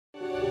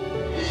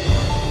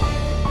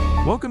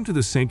Welcome to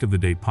the Saint of the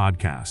Day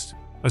podcast,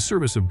 a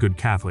service of Good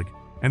Catholic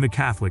and the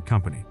Catholic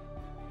Company.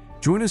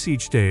 Join us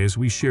each day as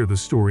we share the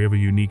story of a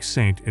unique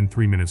saint in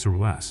 3 minutes or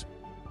less.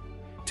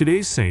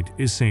 Today's saint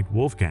is Saint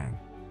Wolfgang.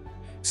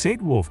 Saint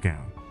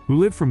Wolfgang, who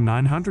lived from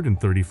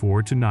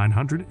 934 to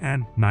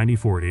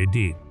 994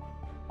 AD,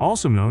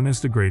 also known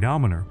as the Great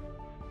Almoner,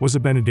 was a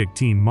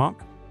Benedictine monk,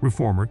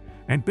 reformer,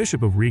 and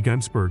bishop of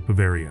Regensburg,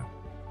 Bavaria.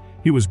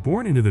 He was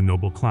born into the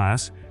noble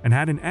class and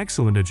had an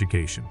excellent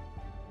education.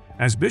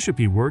 As bishop,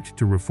 he worked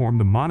to reform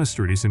the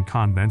monasteries and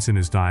convents in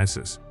his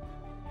diocese.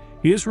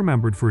 He is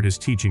remembered for his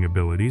teaching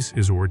abilities,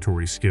 his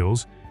oratory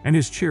skills, and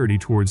his charity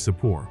towards the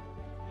poor.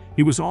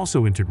 He was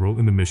also integral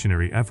in the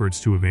missionary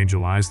efforts to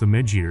evangelize the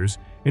Magyars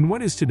in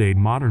what is today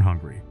modern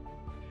Hungary.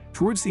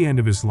 Towards the end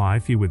of his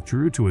life, he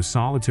withdrew to a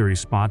solitary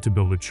spot to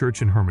build a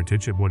church and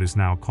hermitage at what is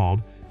now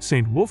called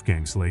St.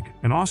 Wolfgang's Lake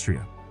in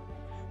Austria.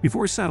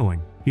 Before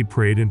settling, he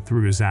prayed and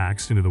threw his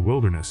axe into the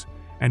wilderness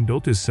and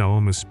built his cell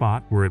on the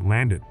spot where it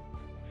landed.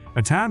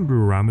 A town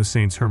grew around the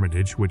saint's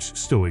hermitage, which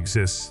still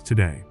exists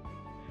today.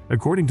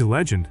 According to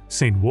legend,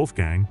 Saint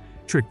Wolfgang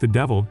tricked the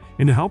devil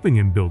into helping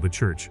him build the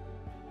church,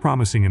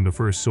 promising him the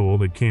first soul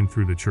that came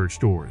through the church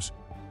doors.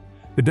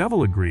 The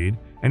devil agreed,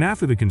 and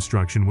after the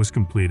construction was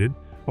completed,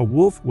 a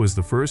wolf was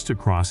the first to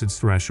cross its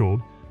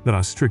threshold,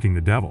 thus tricking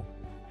the devil.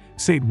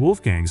 Saint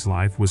Wolfgang's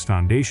life was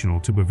foundational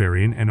to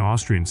Bavarian and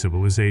Austrian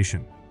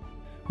civilization.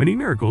 Many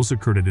miracles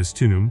occurred at his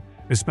tomb,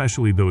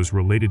 especially those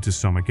related to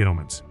stomach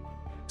ailments.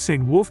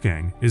 Saint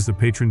Wolfgang is the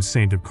patron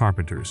saint of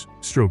carpenters,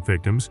 stroke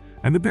victims,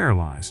 and the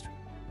paralyzed.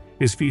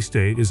 His feast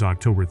day is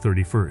October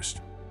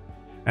 31st.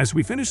 As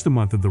we finish the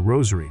month of the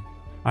Rosary,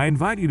 I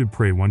invite you to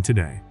pray one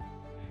today.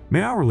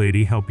 May Our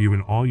Lady help you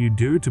in all you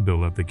do to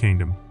build up the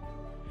kingdom.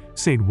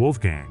 Saint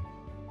Wolfgang,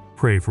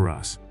 pray for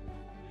us.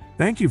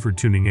 Thank you for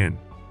tuning in.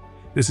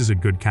 This is a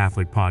Good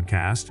Catholic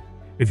podcast.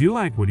 If you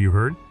like what you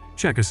heard,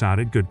 check us out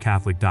at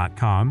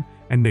goodcatholic.com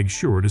and make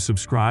sure to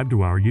subscribe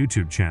to our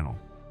YouTube channel.